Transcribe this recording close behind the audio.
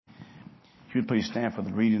If you'd please stand for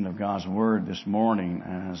the reading of God's Word this morning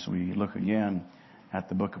as we look again at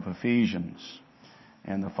the book of Ephesians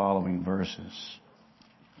and the following verses.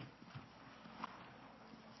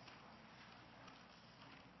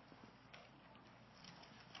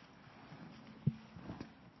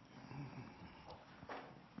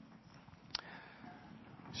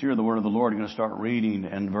 So hear the word of the Lord. I'm going to start reading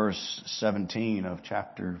in verse 17 of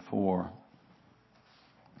chapter 4.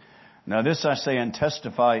 Now this I say and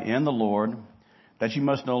testify in the Lord, that you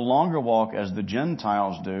must no longer walk as the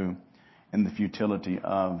Gentiles do in the futility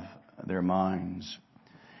of their minds.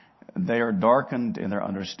 They are darkened in their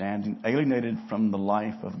understanding, alienated from the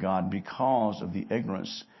life of God because of the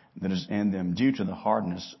ignorance that is in them due to the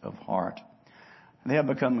hardness of heart. They have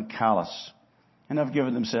become callous and have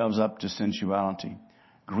given themselves up to sensuality,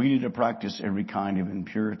 greedy to practice every kind of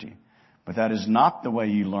impurity. But that is not the way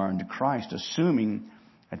you learned Christ, assuming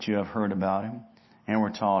that you have heard about him and were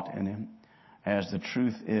taught in him, as the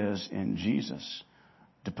truth is in Jesus,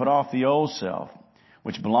 to put off the old self,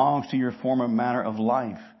 which belongs to your former manner of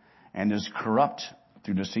life and is corrupt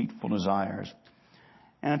through deceitful desires,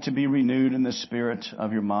 and to be renewed in the spirit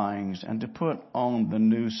of your minds, and to put on the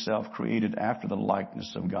new self created after the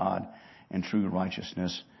likeness of God in true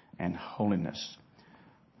righteousness and holiness.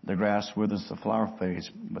 The grass withers, the flower fades,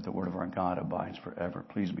 but the word of our God abides forever.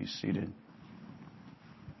 Please be seated.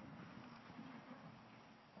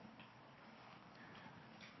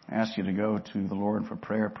 I ask you to go to the Lord for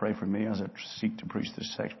prayer. Pray for me as I seek to preach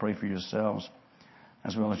this text. Pray for yourselves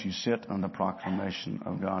as well as you sit on the proclamation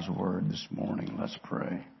of God's word this morning. Let's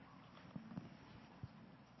pray.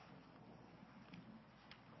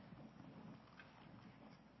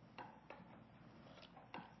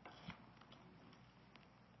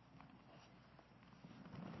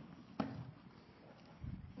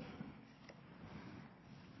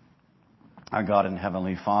 Our God and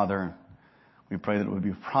Heavenly Father, we pray that it would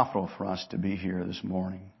be profitable for us to be here this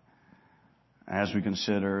morning as we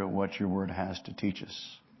consider what your word has to teach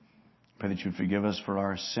us. Pray that you forgive us for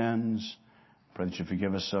our sins. Pray that you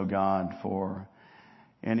forgive us, oh God, for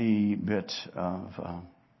any bit of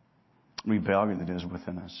rebellion that is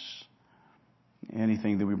within us.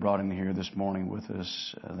 Anything that we brought in here this morning with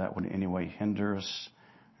us that would in any way hinder us.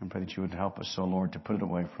 And pray that you would help us, oh Lord, to put it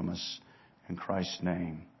away from us. In Christ's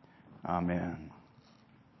name. Amen.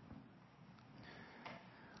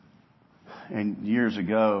 And years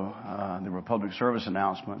ago, there were public service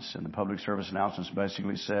announcements, and the public service announcements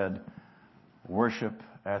basically said, worship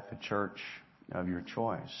at the church of your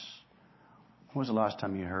choice. When was the last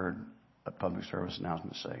time you heard a public service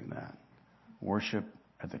announcement saying that? Worship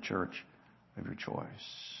at the church of your choice.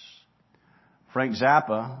 Frank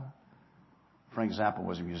Zappa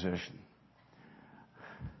was a musician.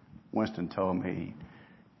 Winston told me,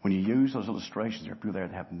 when you use those illustrations, there are people there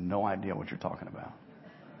that have no idea what you're talking about.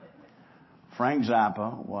 Frank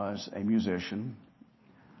Zappa was a musician.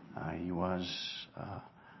 He was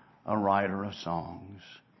a writer of songs.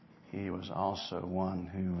 He was also one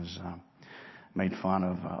who was made fun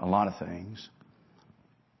of a lot of things.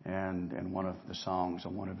 And in one of the songs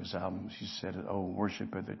on one of his albums, he said, "Oh,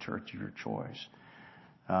 worship at the church of your choice,"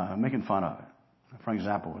 making fun of it. Frank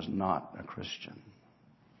Zappa was not a Christian.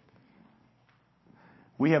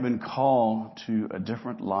 We have been called to a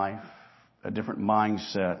different life, a different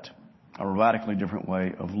mindset, a radically different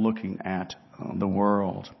way of looking at the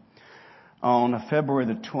world. On February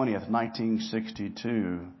the 20th,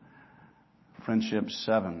 1962, Friendship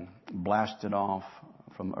 7 blasted off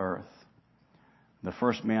from Earth. The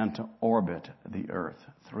first man to orbit the Earth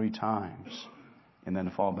 3 times and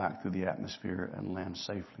then fall back through the atmosphere and land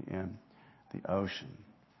safely in the ocean.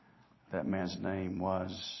 That man's name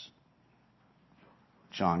was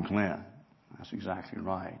John Glenn. That's exactly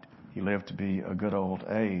right. He lived to be a good old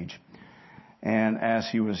age. And as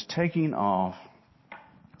he was taking off,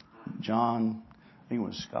 John, I think it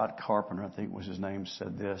was Scott Carpenter, I think was his name,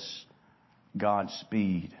 said this,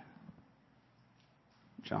 "Godspeed,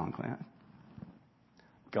 John Glenn.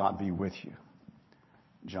 God be with you,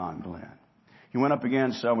 John Glenn." He went up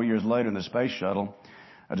again several years later in the space shuttle,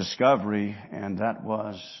 a Discovery, and that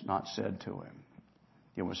was not said to him.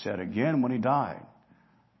 It was said again when he died,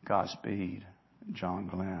 "Godspeed, John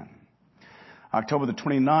Glenn." December the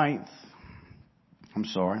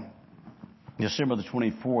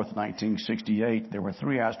 24th, 1968, there were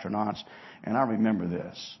 3 astronauts, and I remember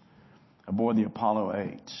this, aboard the Apollo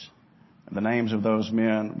 8. The names of those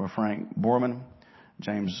men were Frank Borman,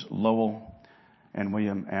 James Lowell, and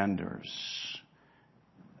William Anders.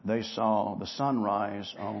 They saw the sun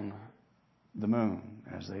rise on the moon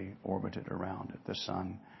as they orbited around it, the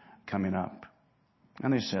sun coming up.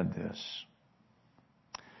 And they said this,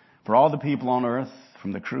 For all the people on earth,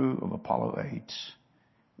 from the crew of Apollo 8,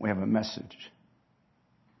 we have a message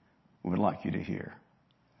we would like you to hear.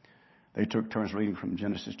 They took turns reading from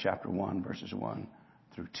Genesis chapter 1, verses 1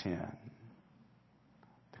 through 10.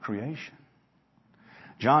 The creation.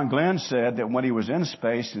 John Glenn said that when he was in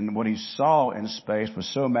space and what he saw in space was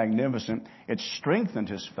so magnificent, it strengthened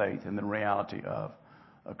his faith in the reality of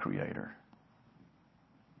a creator,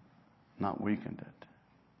 not weakened it.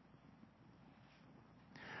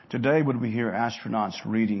 Today, would we hear astronauts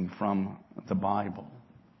reading from the Bible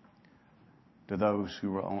to those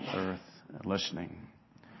who were on earth listening?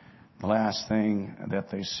 The last thing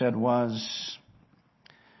that they said was,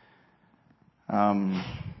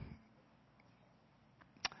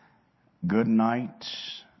 good night,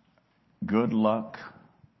 good luck,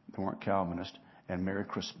 they weren't Calvinist, and Merry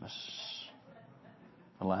Christmas.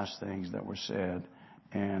 The last things that were said,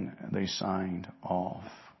 and they signed off.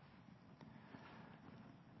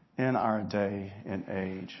 In our day and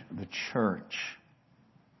age, the church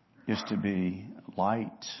is to be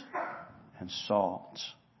light and salt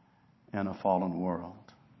in a fallen world.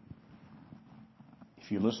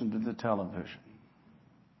 If you listen to the television,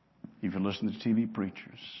 if you listen to TV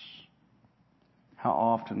preachers, how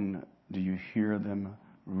often do you hear them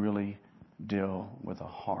really deal with the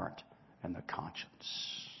heart and the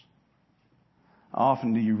conscience? How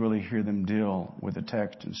often do you really hear them deal with the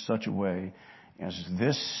text in such a way as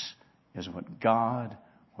this is what God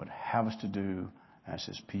would have us to do as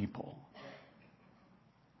His people?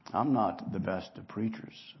 I'm not the best of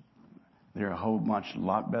preachers. They're a whole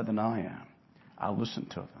lot better than I am. I listen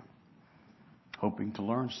to them, hoping to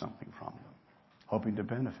learn something from them, hoping to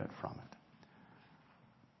benefit from it.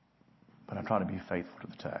 But I try to be faithful to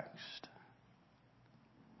the text.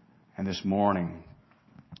 And this morning,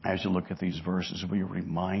 as you look at these verses, we are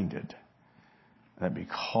reminded that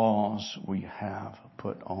because we have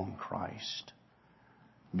put on Christ,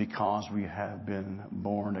 because we have been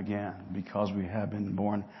born again, because we have been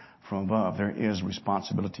born from above, there is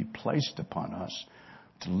responsibility placed upon us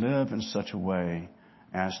to live in such a way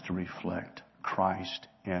as to reflect Christ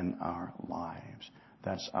in our lives.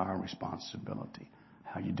 That's our responsibility.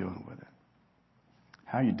 How you doing with it?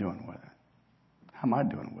 How you doing with it? How am I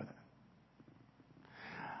doing with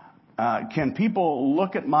it? Can people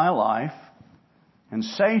look at my life and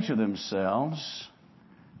say to themselves,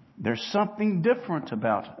 there's something different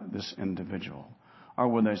about this individual? Or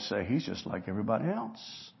will they say, he's just like everybody else?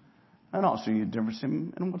 I don't see any difference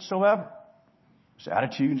in him whatsoever. His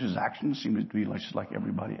attitudes, his actions seem to be just like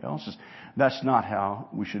everybody else's. That's not how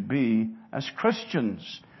we should be as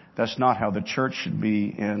Christians. That's not how the church should be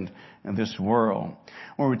in this world.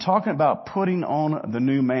 When we're talking about putting on the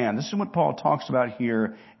new man, this is what Paul talks about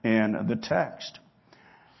here in the text.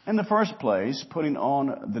 In the first place, putting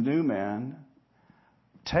on the new man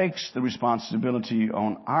takes the responsibility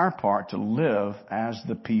on our part to live as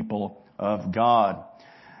the people of God.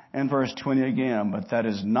 In verse 20 again, but that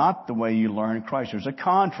is not the way you learn Christ. There's a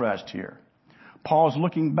contrast here. Paul's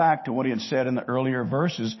looking back to what he had said in the earlier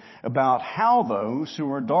verses about how those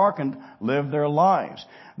who are darkened live their lives.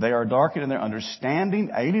 They are darkened in their understanding,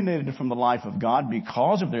 alienated from the life of God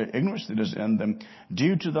because of their ignorance that is in them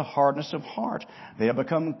due to the hardness of heart. They have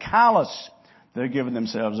become callous. They're giving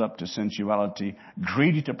themselves up to sensuality,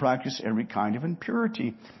 greedy to practice every kind of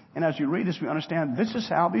impurity. And as you read this, we understand this is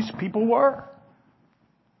how these people were.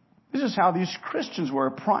 This is how these Christians were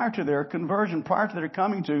prior to their conversion, prior to their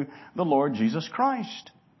coming to the Lord Jesus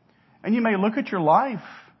Christ. And you may look at your life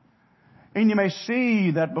and you may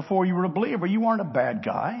see that before you were a believer, you weren't a bad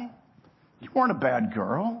guy. You weren't a bad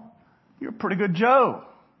girl. You're a pretty good Joe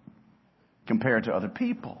compared to other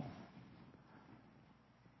people.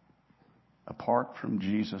 Apart from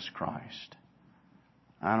Jesus Christ,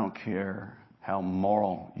 I don't care how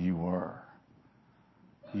moral you were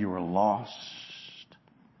lost.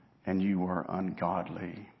 And you were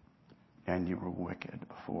ungodly, and you were wicked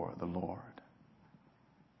before the Lord.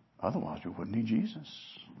 Otherwise, we wouldn't need Jesus.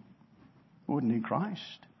 We wouldn't need Christ.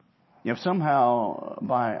 If somehow,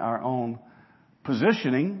 by our own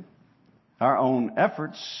positioning, our own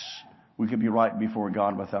efforts, we could be right before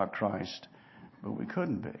God without Christ, but we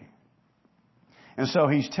couldn't be. And so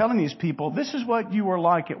he's telling these people, this is what you were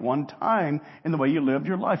like at one time in the way you lived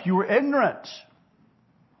your life. You were ignorant.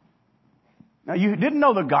 Now, you didn't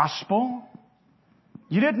know the gospel.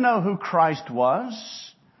 You didn't know who Christ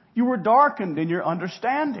was. You were darkened in your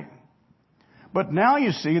understanding. But now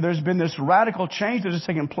you see there's been this radical change that has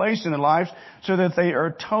taken place in their lives so that they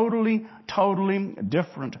are totally, totally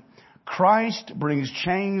different. Christ brings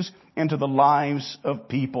change into the lives of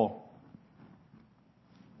people.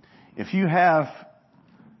 If you have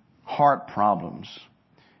heart problems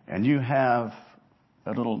and you have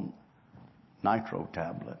a little nitro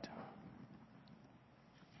tablet.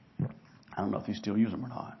 I don't know if you still use them or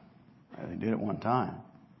not. They did at one time.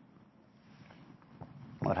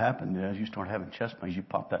 What happened is you start having chest pains. You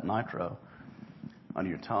pop that nitro under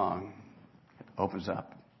your tongue. It opens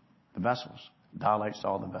up the vessels, dilates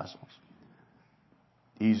all the vessels,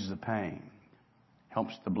 eases the pain,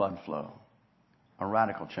 helps the blood flow. A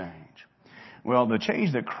radical change. Well, the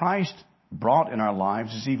change that Christ brought in our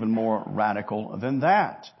lives is even more radical than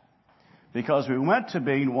that. Because we went to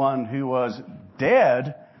being one who was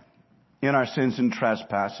dead in our sins and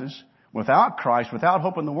trespasses, without Christ, without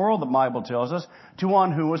hope in the world, the Bible tells us, to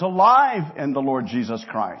one who was alive in the Lord Jesus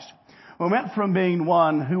Christ. We went from being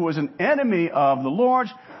one who was an enemy of the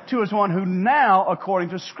Lord's to as one who now, according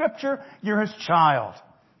to Scripture, you're His child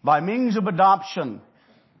by means of adoption.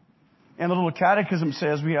 And the little catechism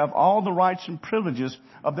says we have all the rights and privileges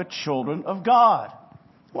of the children of God.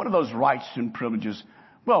 What are those rights and privileges?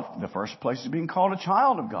 Well, the first place is being called a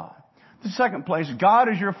child of God. The second place, God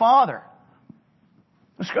is your Father.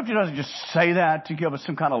 The Scripture doesn't just say that to give us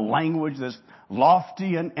some kind of language that's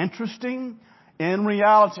lofty and interesting. In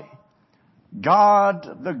reality,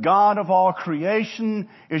 God, the God of all creation,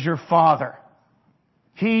 is your Father.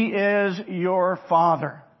 He is your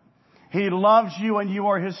Father. He loves you and you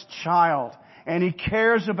are His child. And He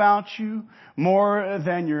cares about you more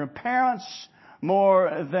than your parents,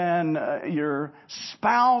 more than your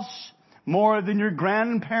spouse, more than your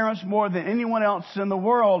grandparents, more than anyone else in the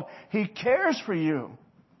world. He cares for you.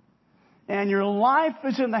 And your life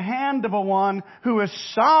is in the hand of a one who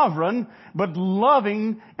is sovereign, but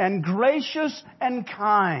loving and gracious and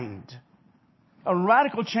kind. A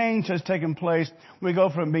radical change has taken place. We go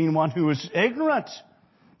from being one who is ignorant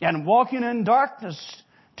and walking in darkness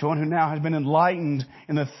to one who now has been enlightened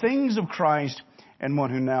in the things of Christ and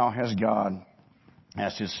one who now has God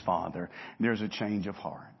as his Father. There's a change of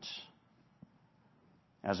hearts.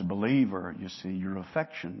 As a believer, you see, your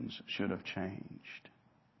affections should have changed.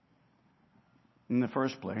 In the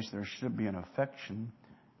first place, there should be an affection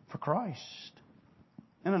for Christ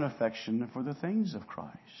and an affection for the things of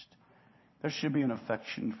Christ. There should be an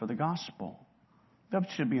affection for the gospel. There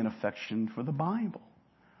should be an affection for the Bible.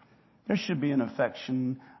 There should be an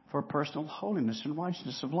affection for personal holiness and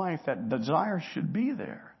righteousness of life. That desire should be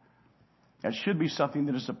there. That should be something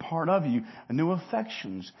that is a part of you, new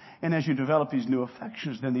affections. And as you develop these new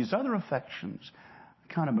affections, then these other affections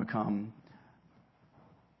kind of become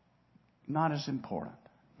not as important.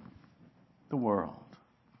 The world.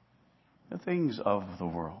 The things of the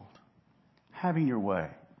world. Having your way.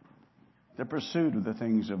 The pursuit of the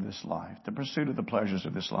things of this life. The pursuit of the pleasures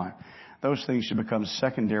of this life. Those things should become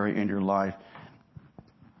secondary in your life.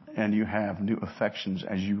 And you have new affections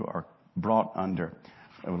as you are brought under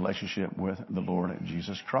a relationship with the Lord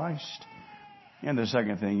Jesus Christ. And the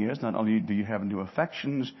second thing is, not only do you have new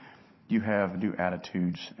affections, you have new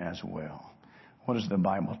attitudes as well. What does the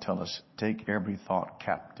Bible tell us? Take every thought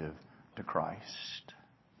captive to Christ.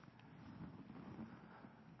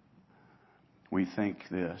 We think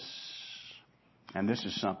this, and this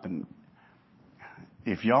is something,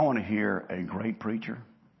 if y'all want to hear a great preacher,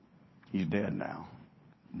 he's dead now,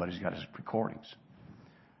 but he's got his recordings.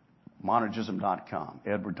 Monergism.com,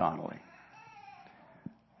 Edward Donnelly.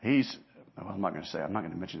 I'm not going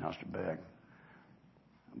to mention Huster Begg,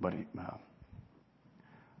 but he's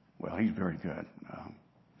very good.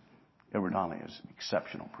 Edward Donnelly is an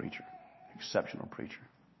exceptional preacher.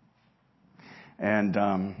 And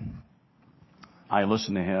I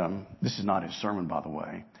listen to him. This is not his sermon, by the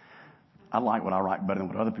way. I like what I write better than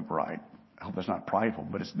what other people write. I hope that's not prideful,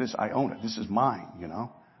 but it's this. I own it. This is mine, you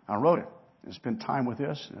know. I wrote it. I spent time with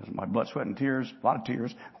this. My blood, sweat, and tears, a lot of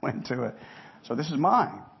tears went into it. So this is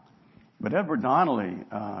mine. But Edward Donnelly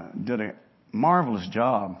did a marvelous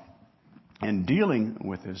job in dealing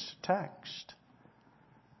with this text.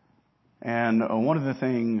 And one of the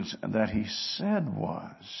things that he said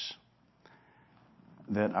was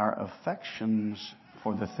that our affections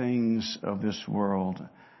for the things of this world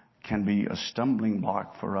can be a stumbling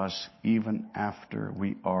block for us even after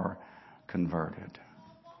we are converted.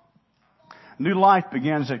 New life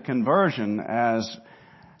begins at conversion as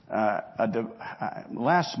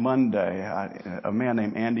last Monday, a man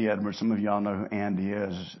named Andy Edwards, some of y'all know who Andy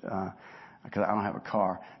is, because I don't have a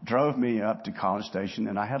car, drove me up to College Station,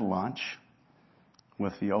 and I had lunch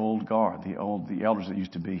with the old guard, the elders that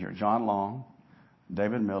used to be here. John Long,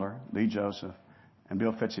 David Miller, Lee Joseph, and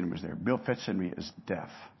Bill Fitzhenry was there. Bill Fitzhenry is deaf.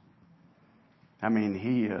 I mean,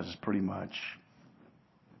 he is pretty much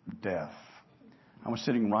deaf. I was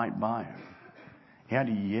sitting right by him. He had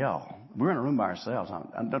to yell. We were in a room by ourselves.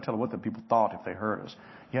 I don't tell you what the people thought if they heard us.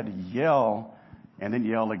 You had to yell and then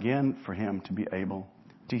yell again for him to be able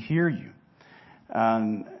to hear you.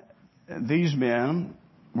 And these men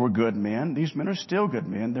were good men. These men are still good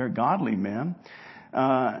men. They're godly men.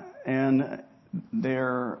 And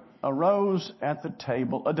there arose at the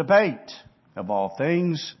table a debate of all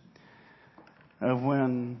things of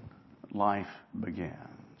when life begins.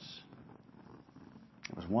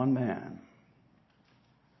 It was one man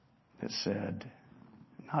that said,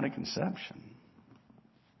 not at conception,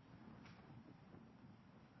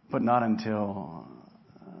 but not until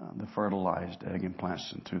the fertilized egg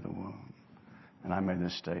implants into the womb. And I made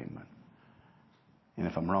this statement. And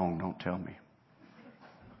if I'm wrong, don't tell me.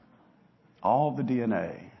 All the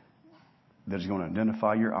DNA that is going to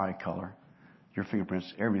identify your eye color, your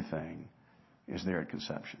fingerprints, everything is there at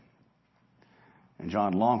conception. And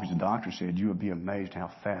John Long, who's a doctor, said you would be amazed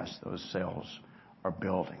how fast those cells are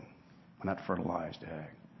building when that fertilized egg,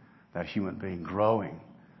 that human being growing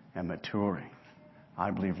and maturing.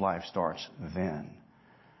 I believe life starts then.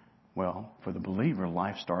 Well, for the believer,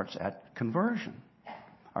 life starts at conversion.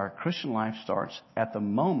 Our Christian life starts at the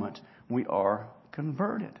moment we are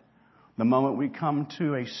converted. The moment we come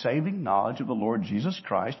to a saving knowledge of the Lord Jesus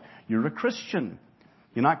Christ, you're a Christian.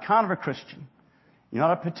 You're not kind of a Christian. You're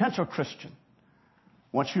not a potential Christian.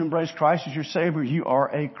 Once you embrace Christ as your Savior, you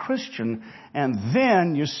are a Christian. And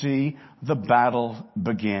then, you see, the battle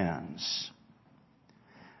begins.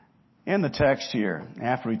 In the text here,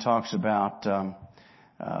 after he talks about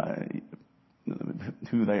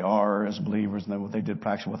who they are as believers and what they did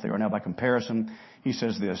practice, what they are now by comparison, he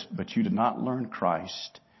says this, but you did not learn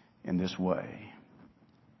Christ in this way.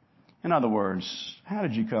 In other words, how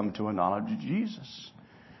did you come to a knowledge of Jesus?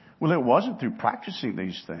 Well, it wasn't through practicing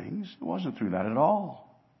these things. It wasn't through that at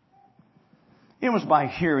all. It was by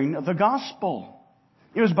hearing the gospel.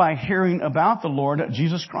 It was by hearing about the Lord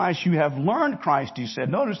Jesus Christ. You have learned Christ, he said.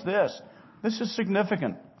 Notice this. This is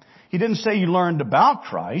significant. He didn't say you learned about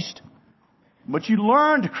Christ, but you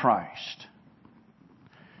learned Christ.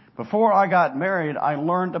 Before I got married, I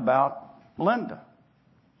learned about Linda.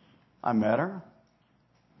 I met her,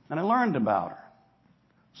 and I learned about her.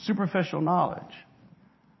 Superficial knowledge.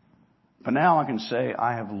 But now I can say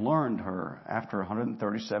I have learned her after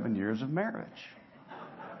 137 years of marriage.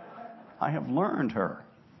 I have learned her.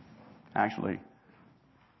 Actually,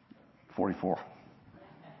 44.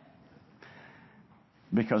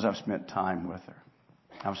 Because I've spent time with her.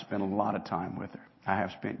 I've spent a lot of time with her. I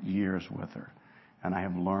have spent years with her. And I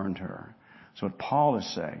have learned her. So what Paul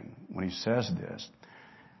is saying when he says this,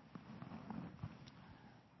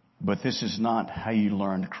 but this is not how you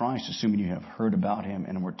learned Christ, assuming you have heard about him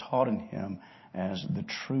and were taught in him as the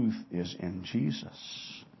truth is in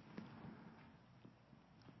Jesus.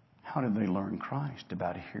 How did they learn Christ?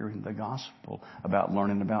 About hearing the gospel, about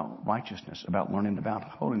learning about righteousness, about learning about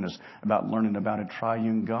holiness, about learning about a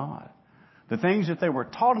triune God. The things that they were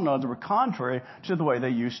taught in others were contrary to the way they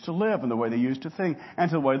used to live and the way they used to think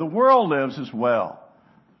and to the way the world lives as well.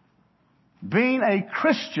 Being a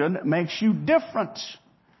Christian makes you different.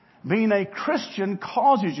 Being a Christian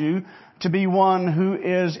causes you to be one who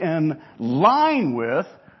is in line with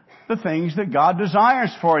the things that God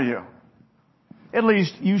desires for you. At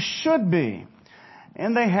least you should be.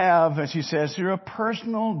 And they have, as he says here, a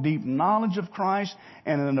personal, deep knowledge of Christ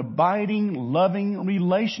and an abiding, loving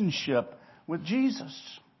relationship with Jesus.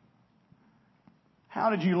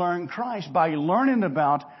 How did you learn Christ? By learning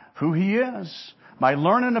about who he is. By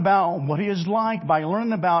learning about what he is like. By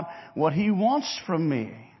learning about what he wants from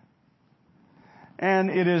me.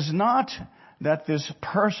 And it is not that this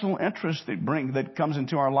personal interest that comes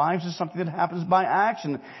into our lives is something that happens by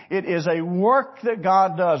action. It is a work that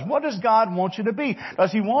God does. What does God want you to be?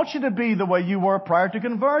 Does he want you to be the way you were prior to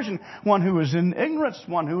conversion? One who is in ignorance,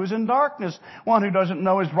 one who is in darkness, one who doesn't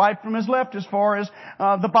know his right from his left as far as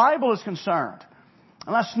the Bible is concerned.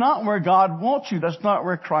 And that's not where God wants you. That's not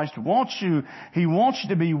where Christ wants you. He wants you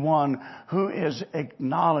to be one who is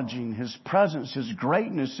acknowledging his presence, his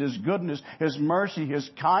greatness, his goodness, his mercy, his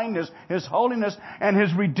kindness, his holiness, and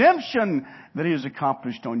his redemption that he has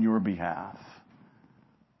accomplished on your behalf.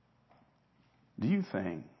 Do you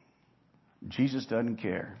think Jesus doesn't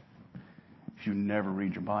care if you never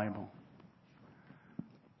read your Bible?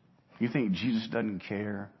 You think Jesus doesn't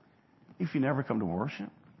care if you never come to worship?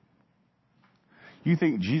 You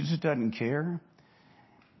think Jesus doesn't care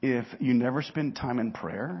if you never spend time in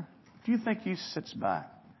prayer? Do you think he sits back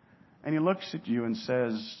and he looks at you and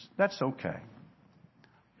says, that's okay.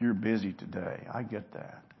 You're busy today. I get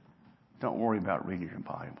that. Don't worry about reading your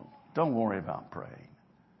Bible. Don't worry about praying.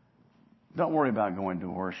 Don't worry about going to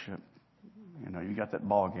worship. You got that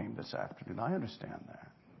ball game this afternoon. I understand that.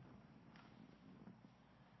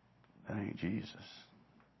 That ain't Jesus.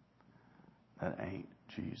 That ain't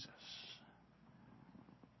Jesus.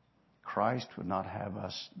 Christ would not have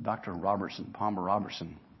us. Dr. Palmer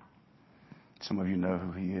Robertson, some of you know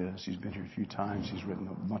who he is. He's been here a few times. He's written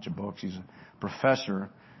a bunch of books. He's a professor.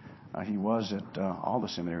 He was at all the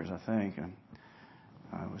seminaries, I think, and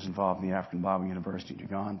was involved in the African Bible University in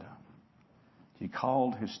Uganda. He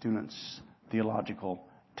called his students theological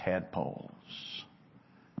tadpoles.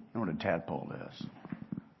 You know what a tadpole is?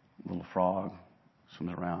 A little frog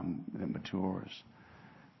swims around, then matures.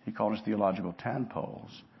 He called us theological tadpoles.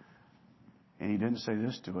 And he didn't say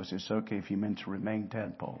this to us: it's okay if you meant to remain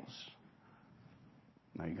tadpoles.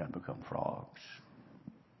 No, you got to become frogs.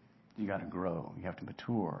 You got to grow. You have to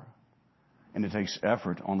mature. And it takes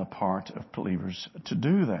effort on the part of believers to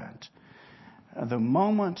do that. The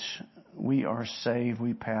moment we are saved,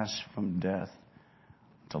 we pass from death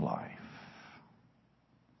to life.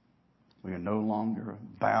 We are no longer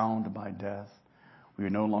bound by death. We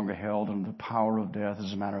are no longer held under the power of death.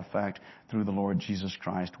 As a matter of fact, through the Lord Jesus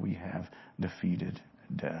Christ, we have defeated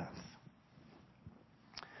death.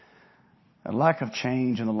 A lack of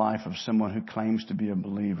change in the life of someone who claims to be a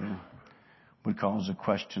believer would cause a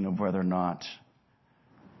question of whether or not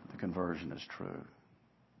the conversion is true.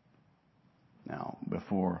 Now,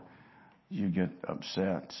 before you get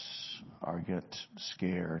upset or get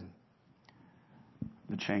scared,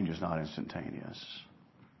 the change is not instantaneous.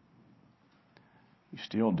 You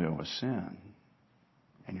still deal with sin,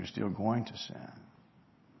 and you're still going to sin.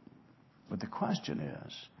 But the question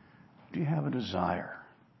is, do you have a desire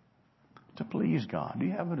to please God? Do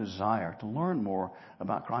you have a desire to learn more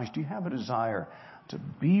about Christ? Do you have a desire to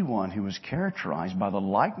be one who is characterized by the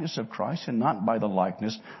likeness of Christ and not by the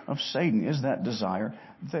likeness of Satan? Is that desire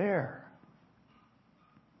there?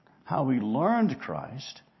 How we learned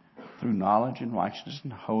Christ through knowledge and righteousness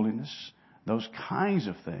and holiness, those kinds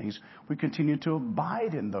of things, we continue to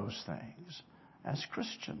abide in those things as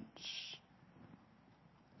Christians.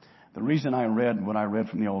 The reason I read what I read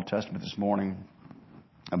from the Old Testament this morning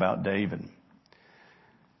about David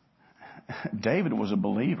was a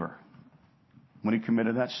believer when he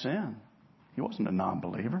committed that sin. He wasn't a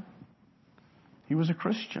non-believer. He was a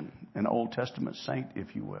Christian, an Old Testament saint,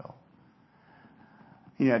 if you will.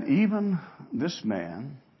 Yet even this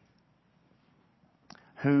man,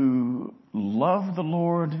 who loved the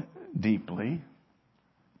Lord deeply,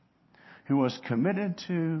 who was committed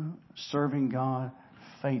to serving God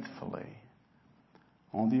faithfully,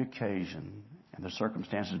 on the occasion and the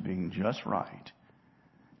circumstances being just right,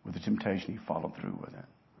 with the temptation, he followed through with it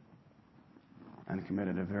and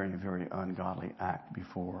committed a very, very ungodly act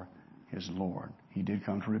before his Lord. He did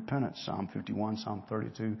come to repentance. Psalm 51, Psalm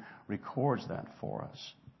 32 records that for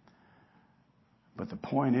us. But the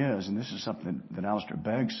point is, and this is something that Alistair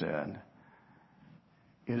Begg said,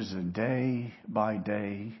 it is a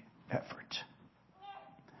day-by-day effort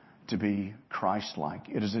to be Christ-like.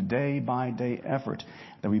 It is a day-by-day effort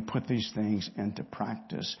that we put these things into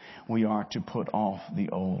practice. We are to put off the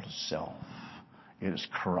old self. It is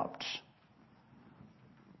corrupt.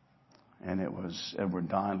 And it was Edward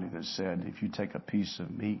Donnelly that said, if you take a piece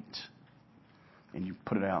of meat and you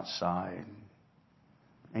put it outside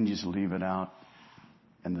and you just leave it out,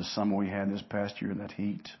 and the summer we had this past year, that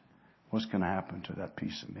heat, what's going to happen to that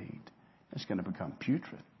piece of meat? It's going to become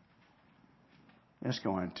putrid. It's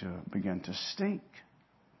going to begin to stink.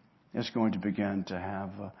 It's going to begin to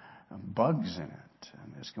have bugs in it.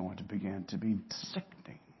 And it's going to begin to be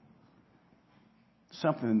sickening.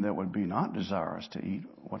 Something that would be not desirous to eat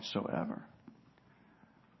whatsoever.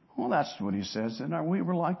 Well, that's what he says. And we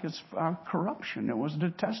were like our corruption. It was a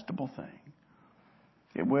detestable thing.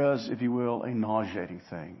 It was, if you will, a nauseating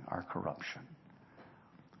thing, our corruption.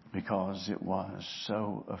 Because it was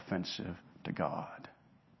so offensive to God.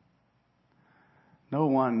 No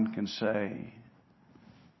one can say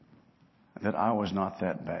that I was not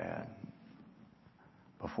that bad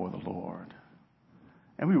before the Lord.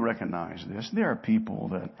 And we recognize this. There are people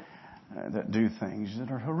that do things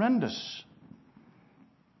that are horrendous.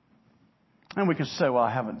 And we can say, well,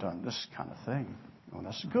 I haven't done this kind of thing. Well,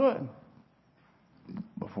 that's good.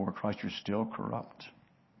 Before Christ, you're still corrupt.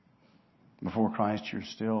 Before Christ, you're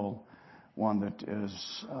still one that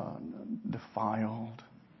is defiled.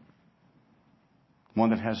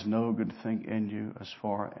 One that has no good thing in you as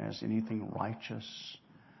far as anything righteous,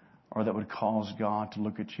 or that would cause God to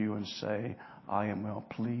look at you and say, I am well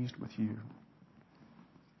pleased with you.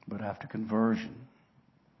 But after conversion,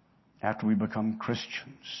 after we become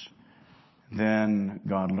Christians, then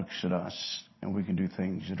God looks at us and we can do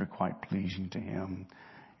things that are quite pleasing to Him,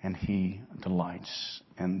 and He delights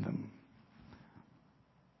in them.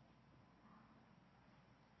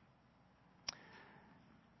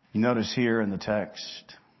 You notice here in the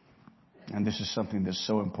text, and this is something that's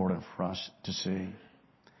so important for us to see.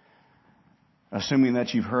 Assuming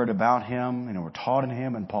that you've heard about him and were taught in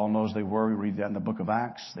him, and Paul knows they were. We read that in the book of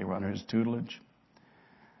Acts. They were under his tutelage.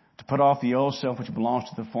 To put off the old self which belongs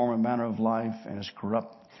to the former manner of life and is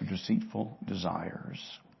corrupt through deceitful desires.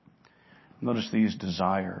 Notice these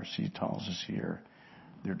desires, he tells us here.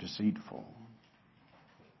 They're deceitful.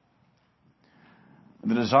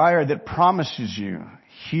 The desire that promises you,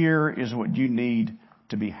 here is what you need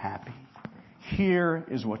to be happy. Here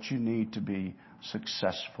is what you need to be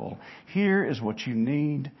successful. Here is what you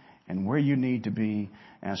need and where you need to be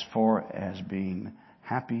as far as being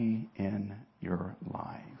happy in your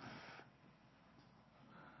life.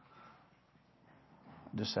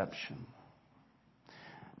 Deception.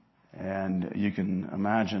 And you can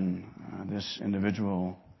imagine this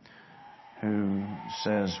individual who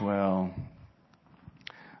says, well,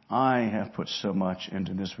 I have put so much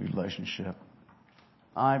into this relationship.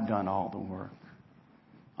 I've done all the work.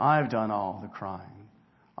 I've done all the crying.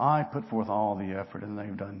 I put forth all the effort and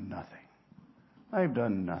they've done nothing. They've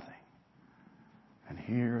done nothing. And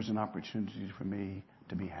here's an opportunity for me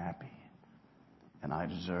to be happy. And I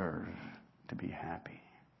deserve to be happy.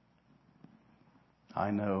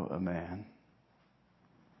 I know a man.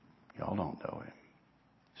 Y'all don't know him.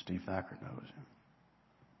 Steve Thacker knows him.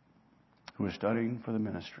 Who was studying for the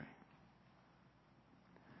ministry.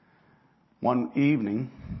 One evening,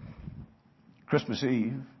 Christmas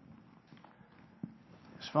Eve,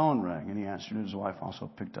 his phone rang and he answered it. His wife also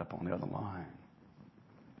picked up on the other line.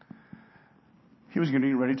 He was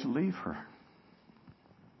getting ready to leave her.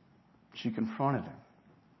 She confronted him.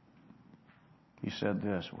 He said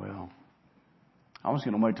this, well, I was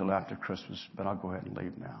going to wait till after Christmas, but I'll go ahead and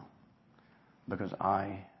leave now because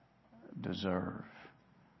I deserve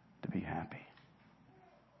to be happy.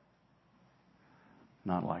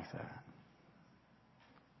 Not like that.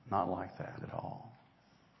 Not like that at all.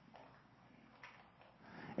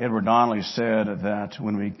 Edward Donnelly said that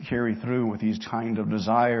when we carry through with these kind of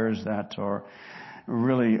desires that are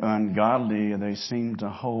really ungodly, they seem to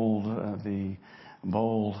hold the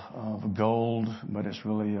bowl of gold, but it's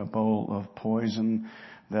really a bowl of poison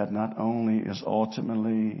that not only is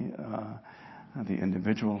ultimately the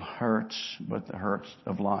individual hurts, but the hurts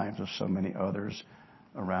of lives of so many others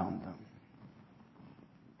around them.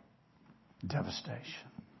 Devastation.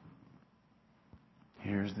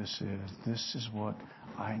 Here's this is what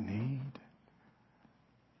I need.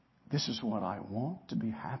 This is what I want to be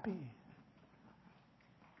happy.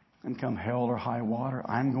 And come hell or high water,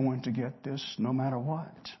 I'm going to get this no matter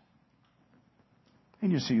what.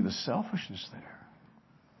 And you see the selfishness there.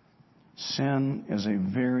 Sin is a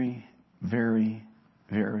very, very,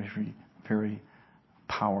 very, very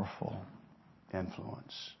powerful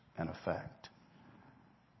influence and effect.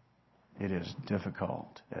 It is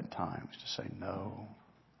difficult at times to say no.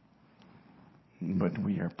 But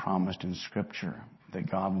we are promised in Scripture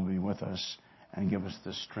that God will be with us and give us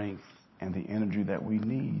the strength and the energy that we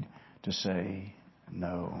need to say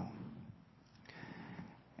no.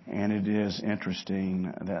 And it is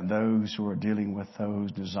interesting that those who are dealing with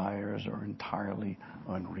those desires are entirely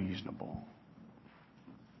unreasonable.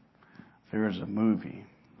 There is a movie.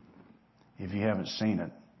 If you haven't seen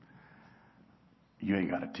it, you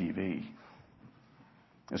ain't got a TV.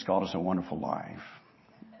 It's called It's a Wonderful Life.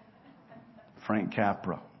 Frank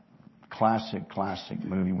Capra. Classic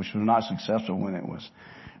movie, which was not successful when it was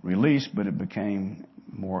released, but it became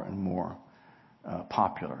more and more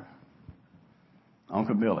popular.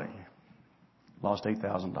 Uncle Billy lost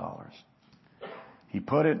 $8,000. He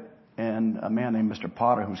put it in a man named Mr.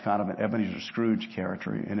 Potter, who's kind of an Ebenezer Scrooge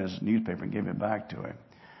character, in his newspaper and gave it back to him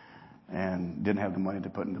and didn't have the money to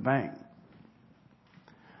put in the bank.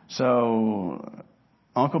 So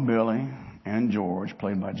Uncle Billy and George,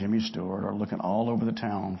 played by Jimmy Stewart, are looking all over the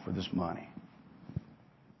town for this money.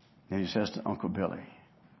 And he says to Uncle Billy,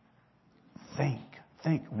 think.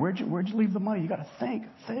 Where'd you leave the money? You got to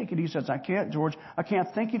think. And he says, I can't, George. I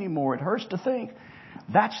can't think anymore. It hurts to think.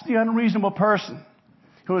 That's the unreasonable person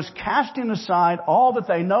who is casting aside all that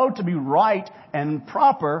they know to be right and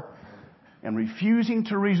proper and refusing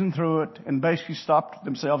to reason through it and basically stop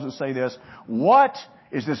themselves and say this, what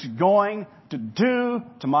is this going to do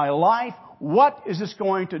to my life? What is this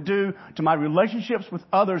going to do to my relationships with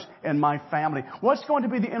others and my family? What's going to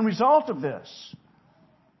be the end result of this?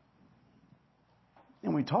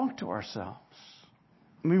 And we talk to ourselves.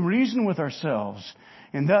 We reason with ourselves.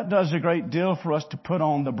 And that does a great deal for us to put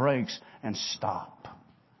on the brakes and stop.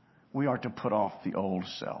 We are to put off the old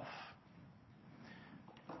self.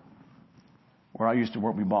 Where I used to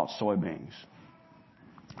work, we bought soybeans.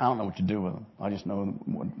 I don't know what you do with them. I just know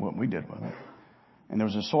what we did with them. And there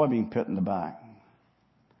was a soybean pit in the back.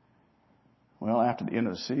 Well, after the end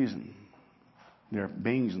of the season, there are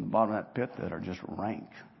beans in the bottom of that pit that are just rank.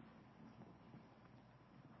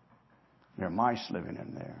 There are mice living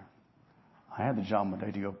in there. I had the job one day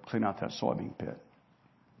to go clean out that soybean pit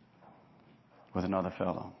with another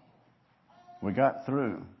fellow. We got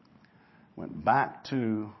through, went back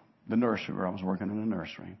to the nursery where I was working in the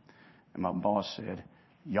nursery, and my boss said,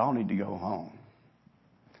 y'all need to go home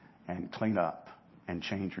and clean up and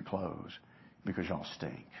change your clothes because y'all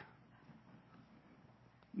stink.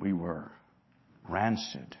 We were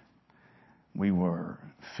rancid. We were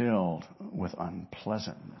filled with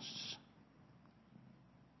unpleasantness.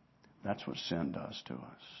 That's what sin does to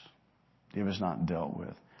us. If it's not dealt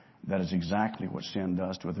with, that is exactly what sin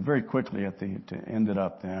does to us. Very quickly, to end it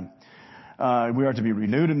up then, we are to be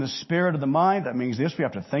renewed in the spirit of the mind. That means this: we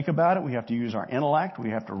have to think about it. We have to use our intellect. We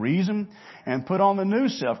have to reason and put on the new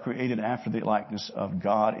self created after the likeness of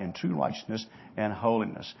God in true righteousness and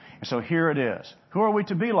holiness. And so here it is. Who are we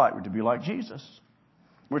to be like? We're to be like Jesus.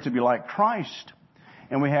 We're to be like Christ.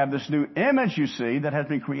 And we have this new image, you see, that has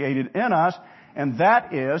been created in us. And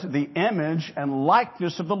that is the image and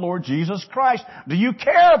likeness of the Lord Jesus Christ. Do you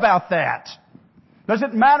care about that? Does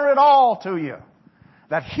it matter at all to you?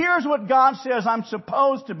 That here's what God says I'm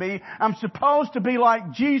supposed to be. I'm supposed to be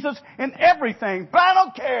like Jesus in everything, but I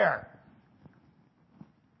don't care.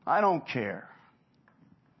 I don't care.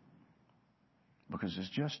 Because it's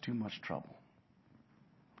just too much trouble.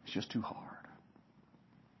 It's just too hard.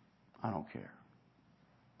 I don't care.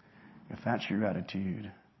 If that's your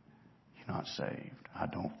attitude, you're not saved. I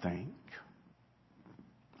don't think.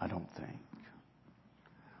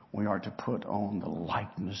 We are to put on the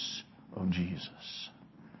likeness of Jesus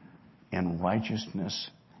in righteousness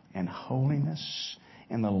and holiness,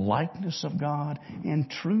 in the likeness of God in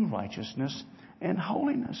true righteousness and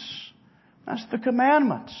holiness. That's the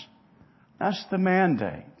commandment. That's the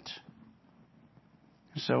mandate.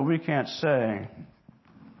 So we can't say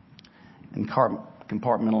and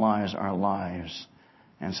compartmentalize our lives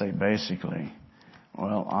and say basically,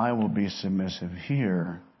 well, I will be submissive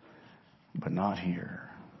here, but not here.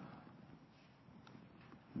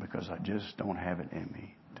 Because I just don't have it in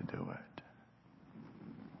me to do it.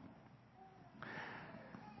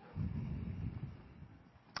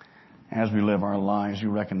 As we live our lives, you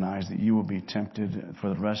recognize that you will be tempted for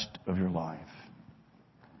the rest of your life.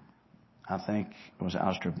 I think it was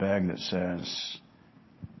Alistair Begg that says,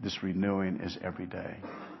 this renewing is every day.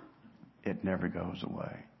 It never goes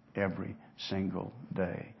away. Every single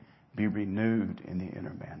day. Be renewed in the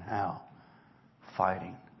inner man. How?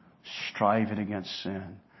 Fighting. Striving against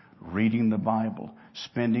sin. Reading the Bible.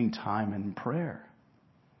 Spending time in prayer.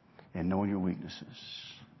 And knowing your weaknesses.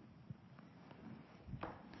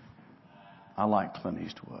 I like Clint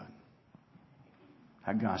Eastwood.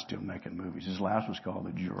 That guy's still making movies. His last was called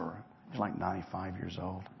The Juror. He's like 95 years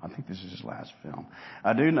old. I think this is his last film.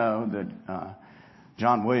 I do know that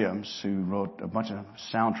John Williams, who wrote a bunch of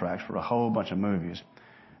soundtracks for a whole bunch of movies,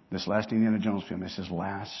 this last Indiana Jones film is his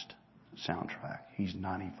last soundtrack. He's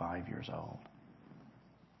 95 years old.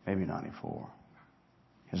 Maybe 94.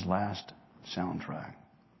 His last soundtrack.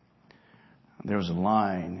 There was a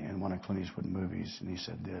line in one of Clint Eastwood movies, and he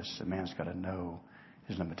said this: a man's got to know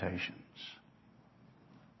his limitations.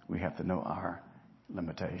 We have to know our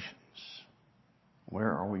limitations.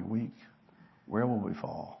 Where are we weak? Where will we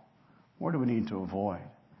fall? What do we need to avoid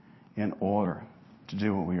in order to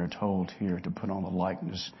do what we are told here, to put on the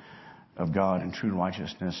likeness of God in true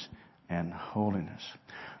righteousness and holiness?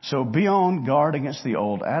 So be on guard against the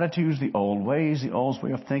old attitudes, the old ways, the old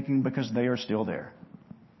way of thinking, because they are still there.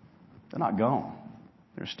 They're not gone.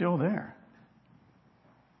 They're still there.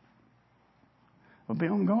 But be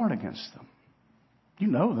on guard against them. You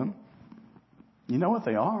know them. You know what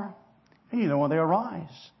they are. And you know when they arise.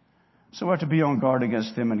 So we have to be on guard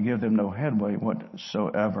against them and give them no headway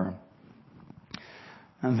whatsoever.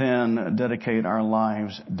 And then dedicate our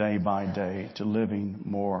lives day by day to living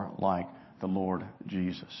more like the Lord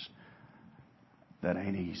Jesus. That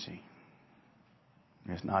ain't easy.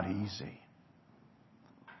 It's not easy.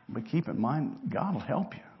 But keep in mind, God will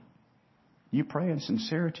help you. You pray in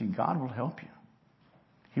sincerity, God will help you.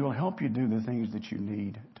 He will help you do the things that you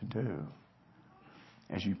need to do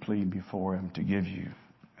as you plead before Him to give you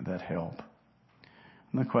that help.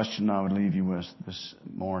 And the question I would leave you with this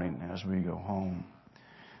morning as we go home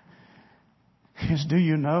is, do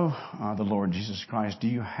you know the Lord Jesus Christ? Do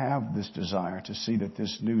you have this desire to see that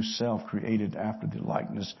this new self created after the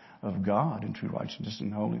likeness of God in true righteousness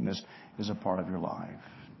and holiness is a part of your life?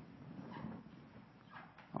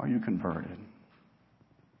 Are you converted?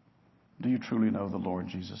 Do you truly know the Lord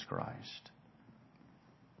Jesus Christ?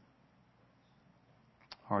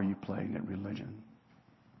 Or are you playing at religion?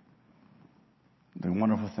 The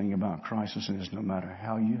wonderful thing about Christ is no matter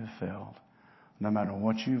how you have failed, no matter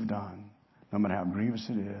what you've done, no matter how grievous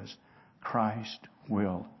it is, Christ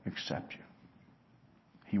will accept you.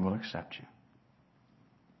 He will accept you.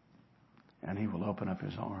 And He will open up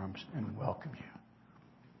His arms and welcome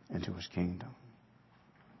you into His kingdom.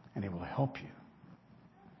 And He will help you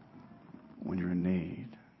when you're in need.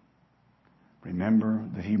 Remember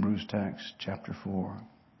the Hebrews text, chapter 4.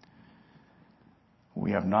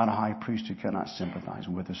 We have not a high priest who cannot sympathize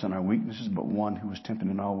with us in our weaknesses, but one who is tempted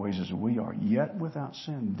in all ways as we are, yet without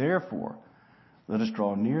sin. Therefore, let us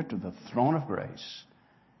draw near to the throne of grace,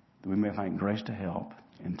 that we may find grace to help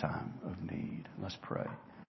in time of need. Let's pray.